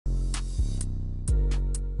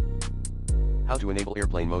How to enable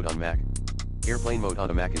airplane mode on Mac. Airplane mode on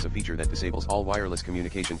a Mac is a feature that disables all wireless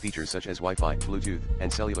communication features such as Wi-Fi, Bluetooth, and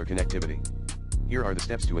cellular connectivity. Here are the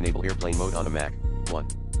steps to enable airplane mode on a Mac. 1.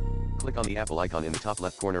 Click on the Apple icon in the top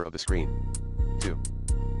left corner of the screen. 2.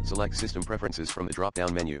 Select System Preferences from the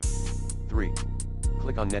drop-down menu. 3.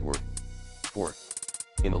 Click on Network. 4.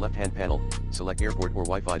 In the left-hand panel, select Airport or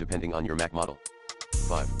Wi-Fi depending on your Mac model.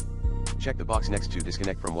 5. Check the box next to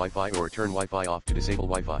disconnect from Wi-Fi or turn Wi-Fi off to disable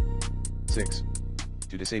Wi-Fi. 6.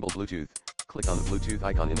 To disable Bluetooth, click on the Bluetooth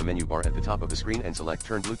icon in the menu bar at the top of the screen and select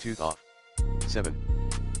Turn Bluetooth off. 7.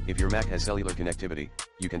 If your Mac has cellular connectivity,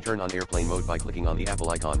 you can turn on airplane mode by clicking on the Apple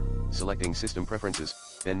icon, selecting System Preferences,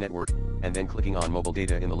 then Network, and then clicking on Mobile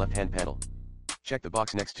Data in the left-hand panel. Check the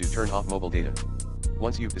box next to Turn off Mobile Data.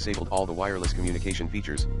 Once you've disabled all the wireless communication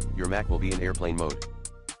features, your Mac will be in airplane mode.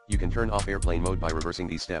 You can turn off airplane mode by reversing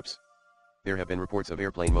these steps. There have been reports of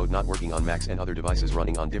airplane mode not working on Macs and other devices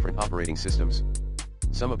running on different operating systems.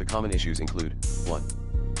 Some of the common issues include: 1.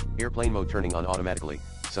 Airplane mode turning on automatically.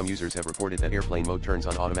 Some users have reported that airplane mode turns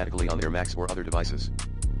on automatically on their Macs or other devices.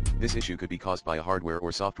 This issue could be caused by a hardware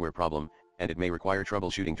or software problem, and it may require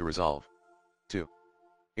troubleshooting to resolve. 2.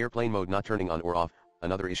 Airplane mode not turning on or off.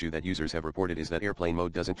 Another issue that users have reported is that airplane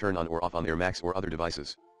mode doesn't turn on or off on their Macs or other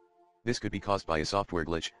devices. This could be caused by a software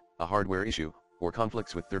glitch, a hardware issue, or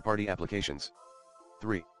conflicts with third-party applications.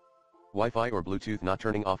 3. Wi-Fi or Bluetooth not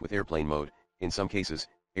turning off with airplane mode. In some cases,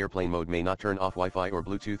 airplane mode may not turn off Wi-Fi or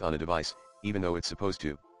Bluetooth on a device, even though it's supposed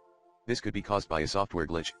to. This could be caused by a software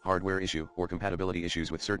glitch, hardware issue, or compatibility issues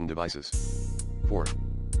with certain devices. 4.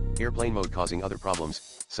 Airplane mode causing other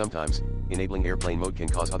problems. Sometimes, enabling airplane mode can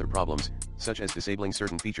cause other problems, such as disabling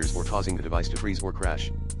certain features or causing the device to freeze or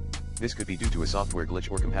crash. This could be due to a software glitch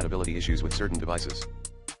or compatibility issues with certain devices.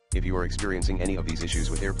 If you are experiencing any of these issues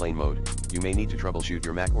with airplane mode, you may need to troubleshoot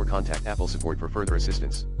your Mac or contact Apple support for further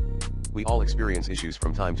assistance. We all experience issues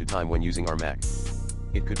from time to time when using our Mac.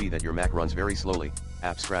 It could be that your Mac runs very slowly,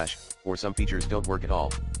 apps crash, or some features don't work at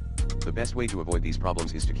all. The best way to avoid these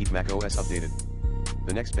problems is to keep macOS updated.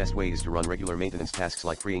 The next best way is to run regular maintenance tasks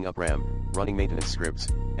like freeing up RAM, running maintenance scripts,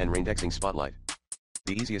 and reindexing Spotlight.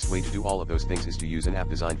 The easiest way to do all of those things is to use an app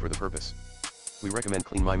designed for the purpose. We recommend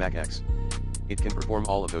Clean My Mac X. It can perform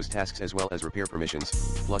all of those tasks as well as repair permissions,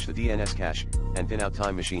 flush the DNS cache, and thin out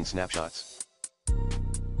time machine snapshots.